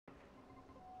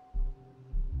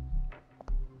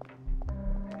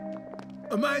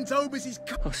A man told us he's...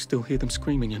 I still hear them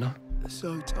screaming, you know.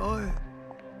 So tired.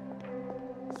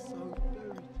 So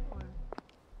very tired.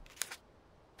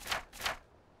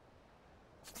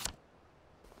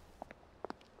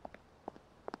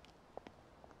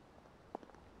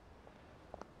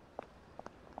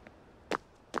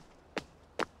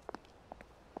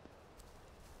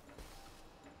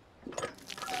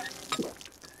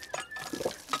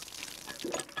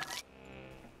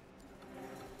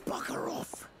 Bugger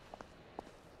off.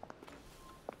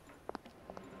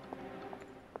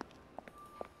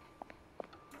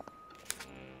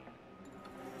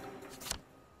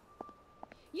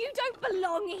 You don't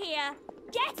belong here!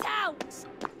 Get out!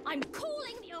 I'm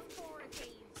calling the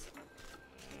authorities!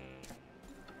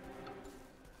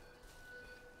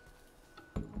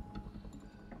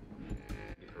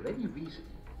 If for any reason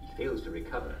he fails to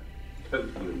recover,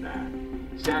 don't feel bad.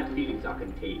 Sad feelings are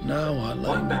contagious. Now I lay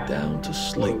One me man, down to all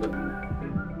sleep. of them.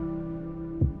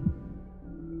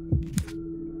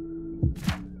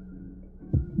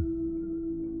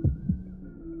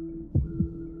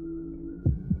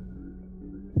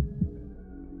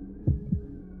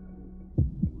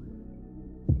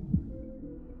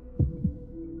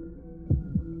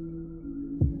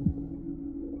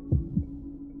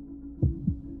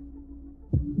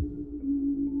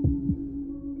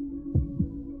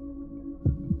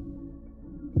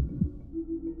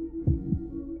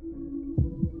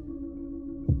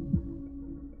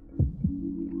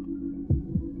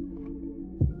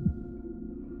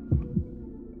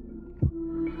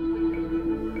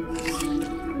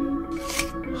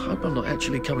 Hope I'm not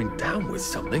actually coming down with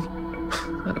something.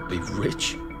 That'd be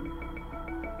rich.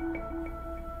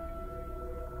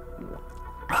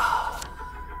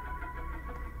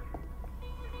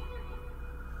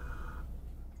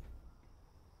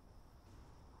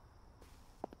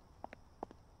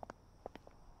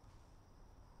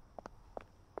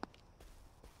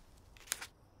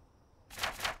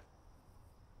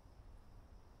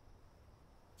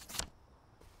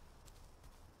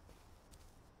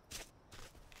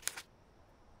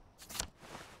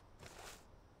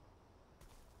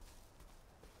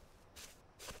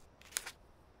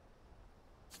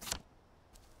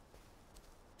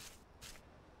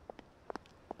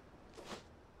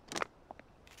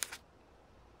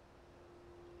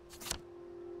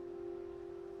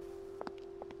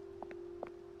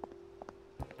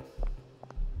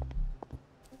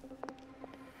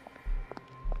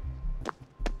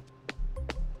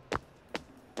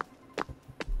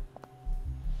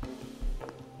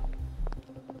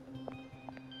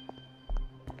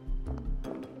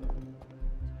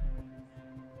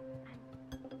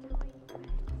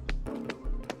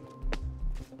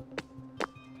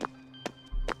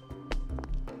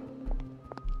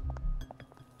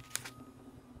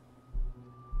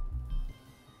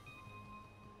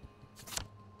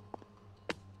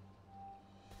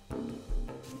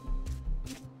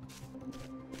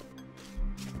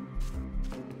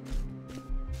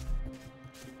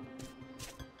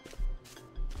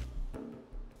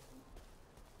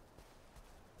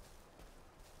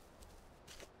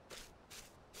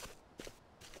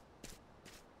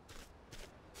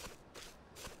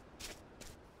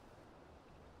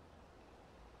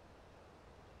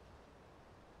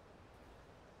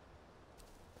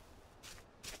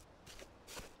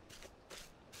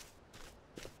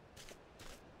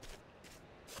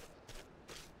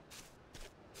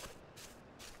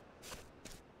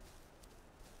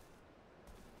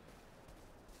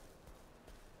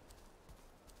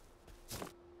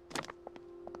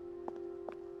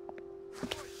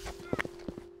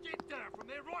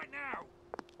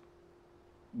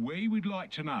 We would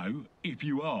like to know, if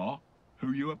you are,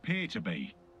 who you appear to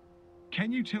be.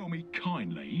 Can you tell me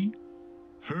kindly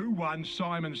who won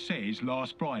Simon Says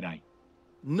last Friday?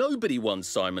 Nobody won,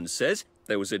 Simon Says.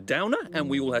 There was a downer, and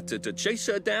we all had to chase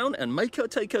her down and make her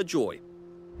take her joy.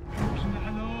 Wasn't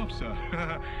that a laugh, sir?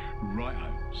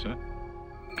 Righto, sir.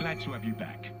 Glad to have you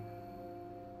back.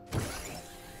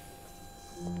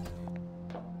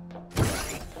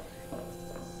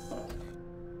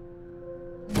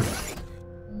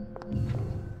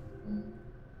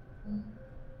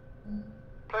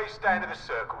 Please stand in a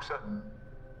circle, sir.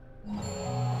 You're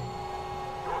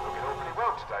looking awfully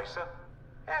well today, sir.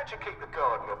 How'd you keep the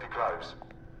garden off your clothes?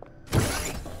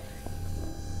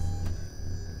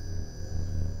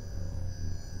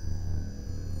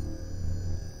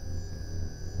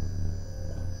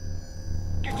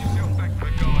 Get yourself back to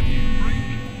the garden, you freak.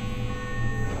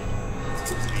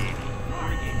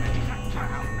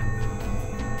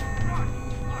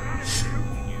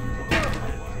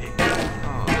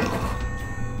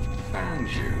 Found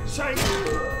you. Say...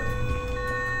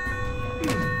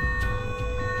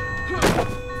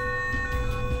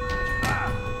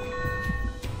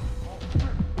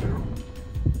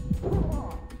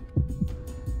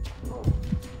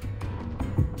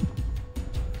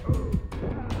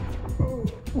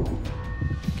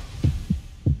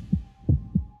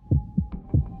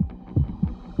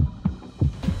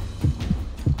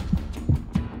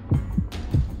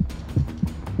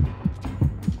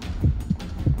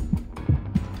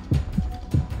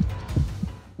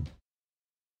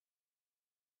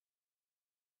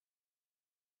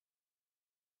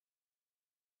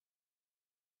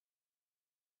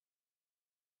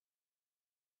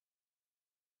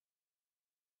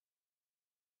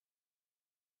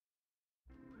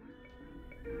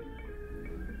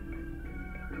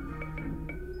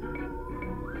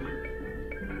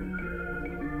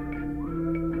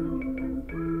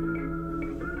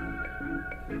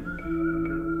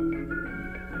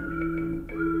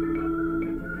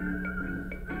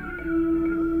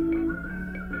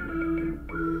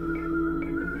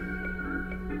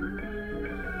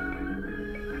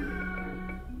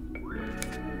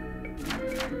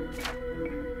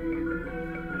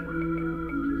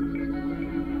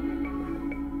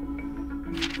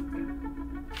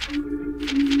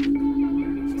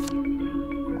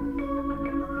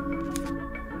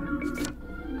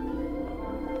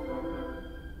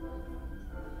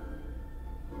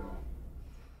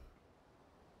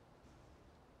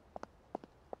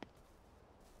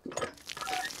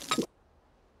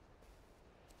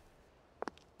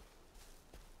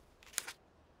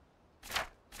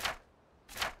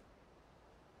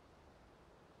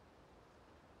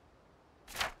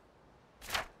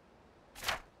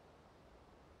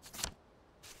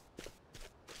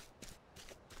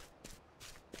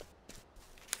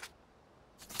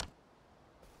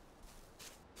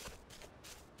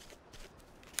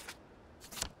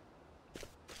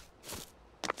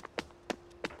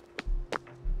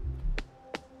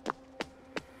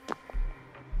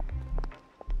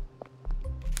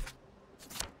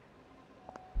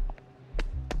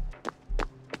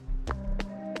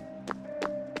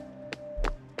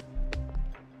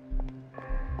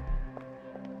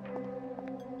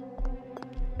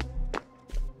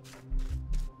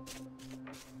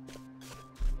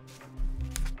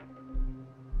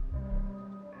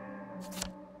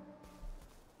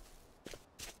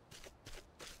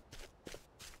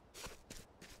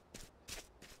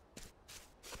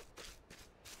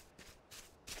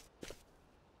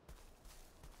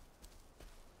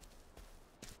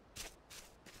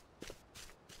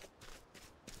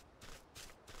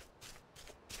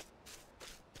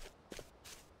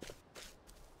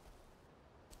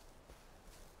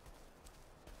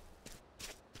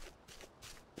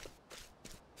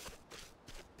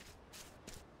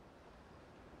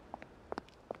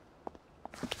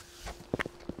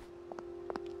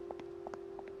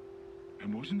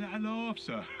 And wasn't that a laugh,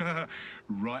 sir?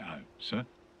 Righto, sir.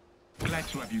 Glad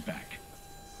to have you back.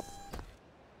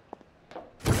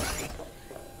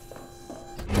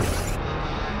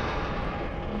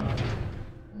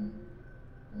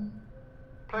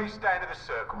 Please stand in the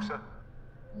circle, sir.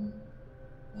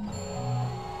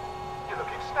 You're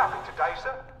looking snappy today,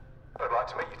 sir. I'd like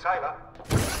to meet your tailor.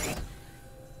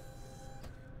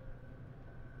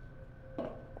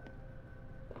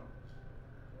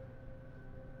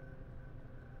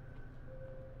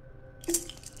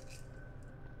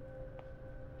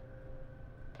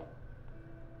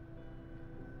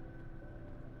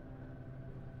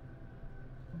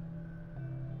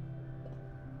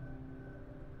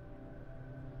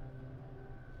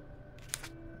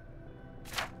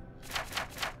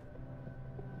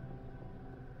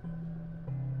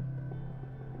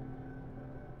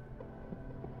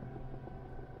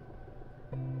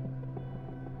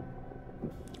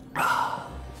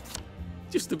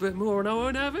 Just a bit more and I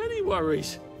won't have any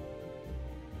worries.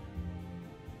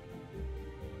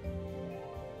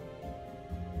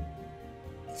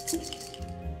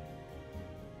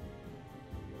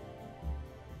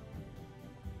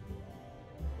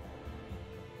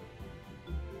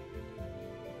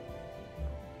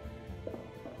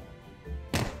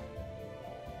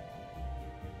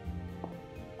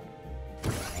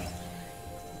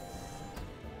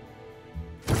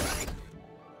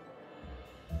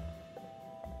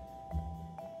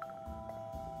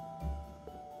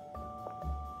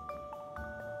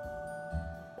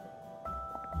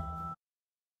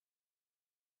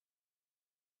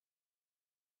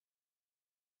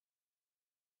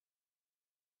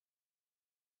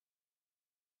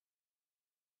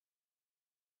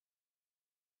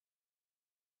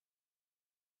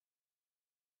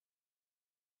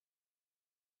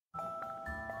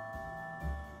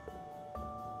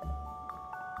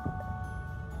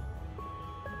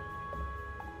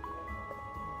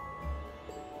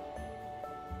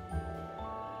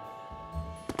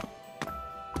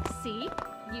 See?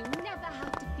 You never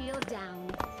have to feel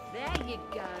down. There you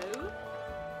go.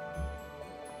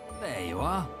 There you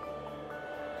are.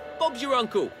 Bob's your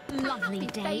uncle. Lovely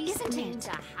day, face isn't means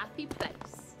it? a happy place.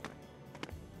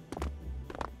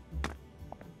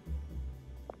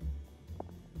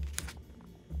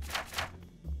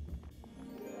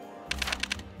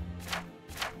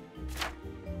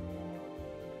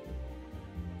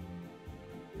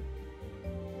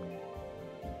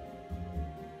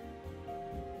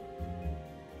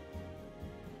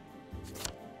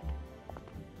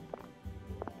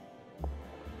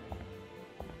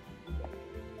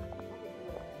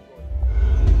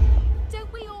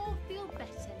 Don't we all feel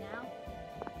better now?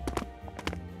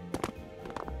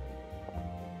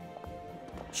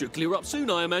 Should clear up soon,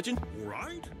 I imagine. All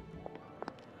right.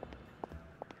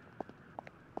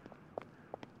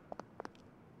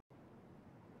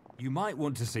 You might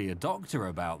want to see a doctor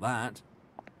about that.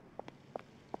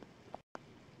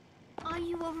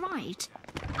 all right?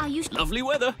 Are you... Lovely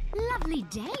weather. Lovely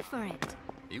day for it.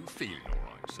 You feeling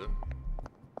all right, sir?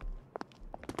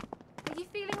 Are you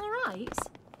feeling all right?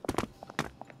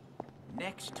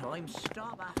 Next time,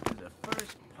 stop after the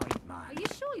first pint, man. Are you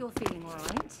sure you're feeling all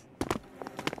right?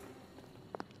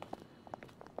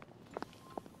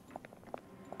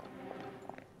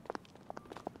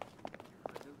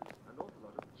 An awful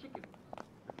lot of chickens.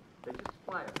 They just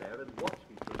fly up there and watch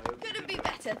me from over. Couldn't be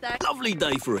better, thanks. Lovely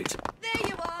day for it. There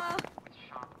you are. With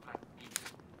sharp black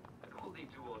beaks, and all they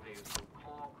do all day is go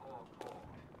caw, caw, caw.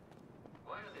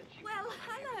 Why are there chickens? Well,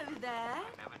 hello there.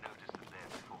 Never noticed them there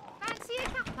before. Fancy a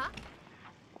cuppa?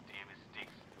 Dear Miss Dix,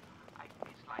 I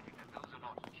be slighting that those are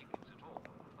not chickens at all,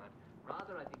 but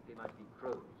rather I think they might be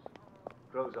crows.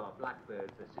 Crows are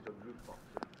blackbirds that sit on roof boxes.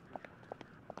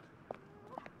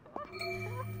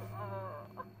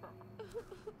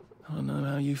 I know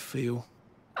how you feel.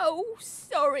 Oh,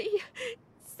 sorry.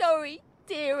 Sorry,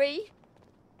 dearie.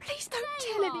 Please don't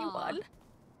There tell you are. anyone.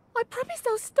 I promise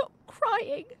I'll stop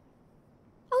crying.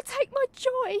 I'll take my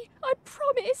joy. I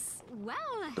promise. Well,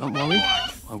 Don't worry,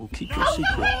 I will keep your secret.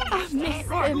 I miss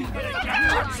them.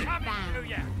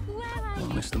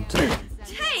 I miss them too.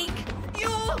 Take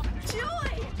your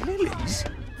joy. Lilies?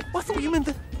 I thought you meant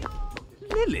the...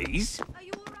 Lilies? Are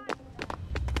you all right?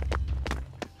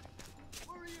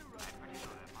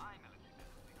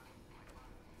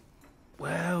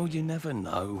 Well, you never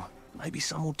know. Maybe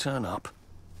some will turn up.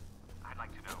 I'd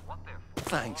like to know what they're for.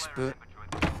 Thanks, but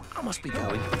I must be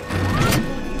going.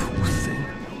 Poor thing.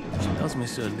 She does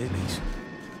miss her lilies.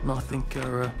 And I think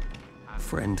her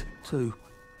friend, too.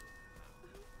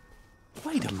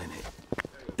 Wait a minute.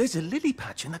 There's a lily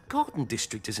patch in the garden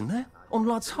district, isn't there? On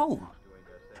Ludd's Holm.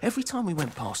 Every time we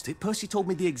went past it, Percy told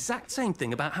me the exact same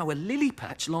thing about how a lily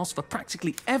patch lasts for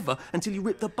practically ever until you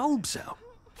rip the bulbs out.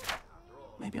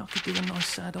 Maybe I could do a nice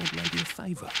sad old lady a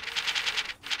favour.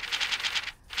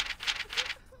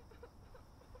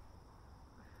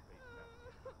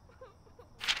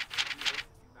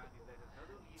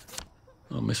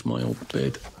 I miss my old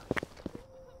bed.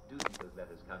 Do keep those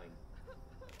letters coming.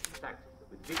 In fact,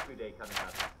 with Victory Day coming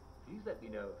up, please let me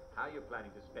know how you're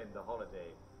planning to spend the holiday,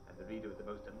 and the reader with the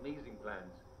most amazing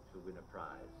plans will win a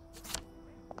prize.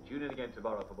 Tune in again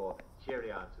tomorrow for more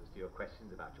cheery answers to your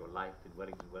questions about your life in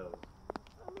Wellington Wells.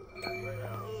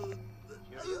 Cheerio.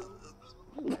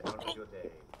 And on with your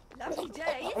day. Lovely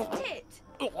day, isn't it?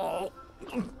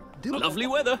 Lovely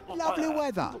weather. Lovely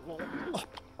weather.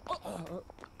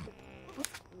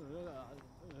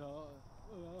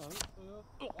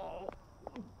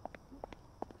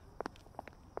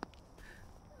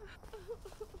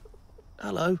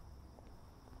 Hello.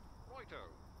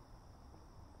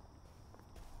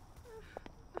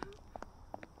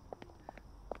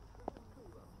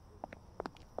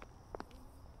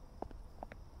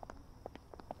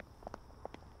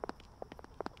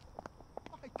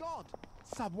 My God,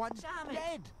 someone's Damn it.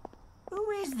 dead. Who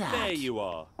is that? There you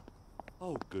are.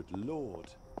 Oh, good Lord.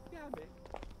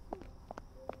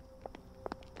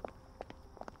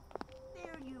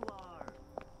 There you are.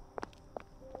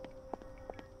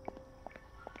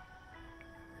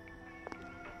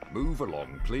 Move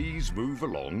along, please, move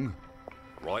along.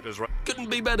 Right as right. Couldn't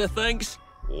be better, thanks.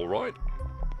 All right.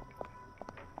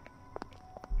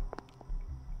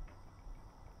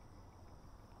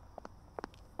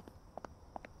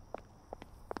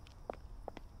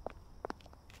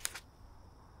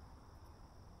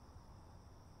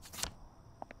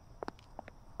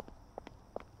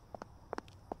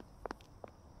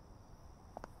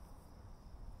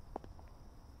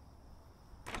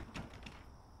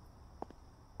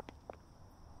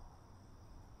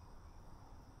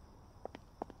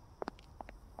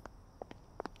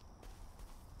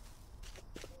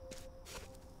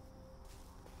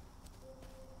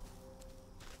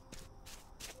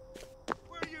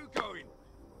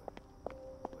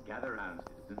 Gather round,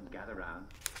 citizens, gather round.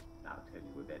 I'll tell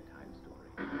you a bedtime story.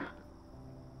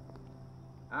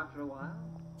 After a while,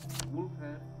 Wolf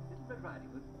heard Little Red Riding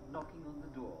Hood knocking on the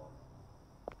door.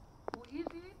 Who is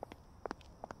it?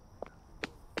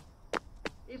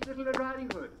 It's Little Red Riding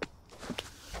Hood.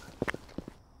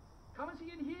 Come and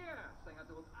see in here, sang out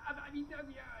the wolf. I mean, come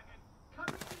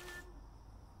in.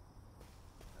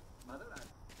 Mother,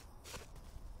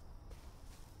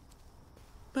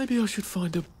 Maybe I should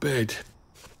find a bed.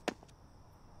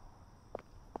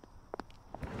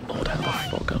 Odd how the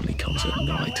fog only comes at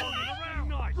night.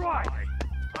 Right.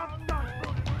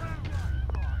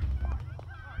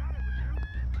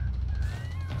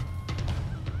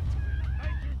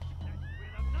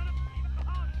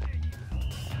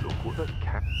 Look what the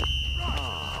cat.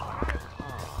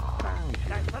 Found you.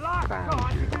 That's the last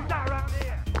time you do that around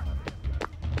here.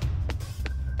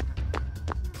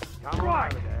 Come on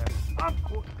over there.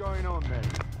 What's going on then?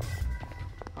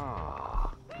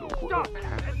 Ah, look what the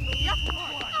cat.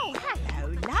 Oh,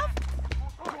 hello, love.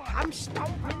 Come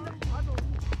stomp in the puddle.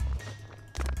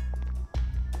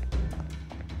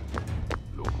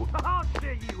 Look what. I'll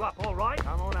cheer you up, all right?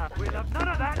 Come on up. We'll have none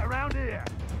of that around here.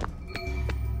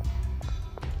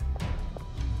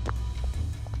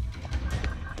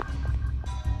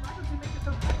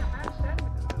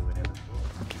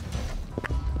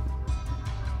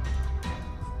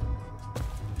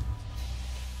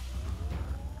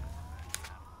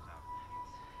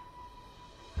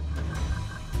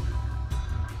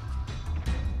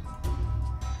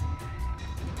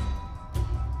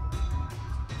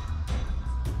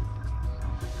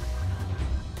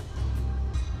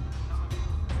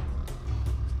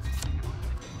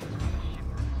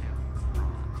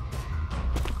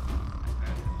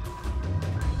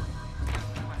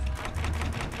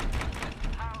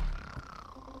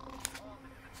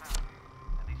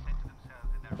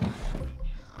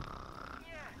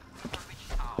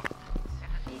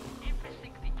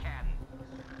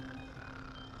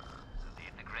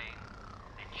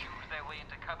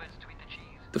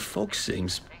 The fog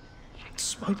seems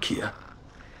smokier.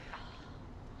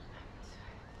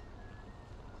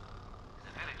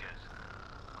 The villagers,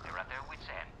 they're at their wits'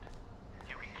 end.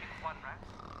 You can kill one rat,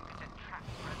 you can set traps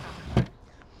for 1,000 rats,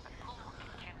 and who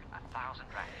can kill 1,000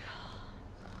 rats?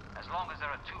 As long as there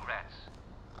are 2 rats,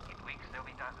 in weeks there'll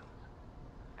be dozens,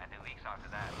 and in weeks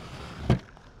after that,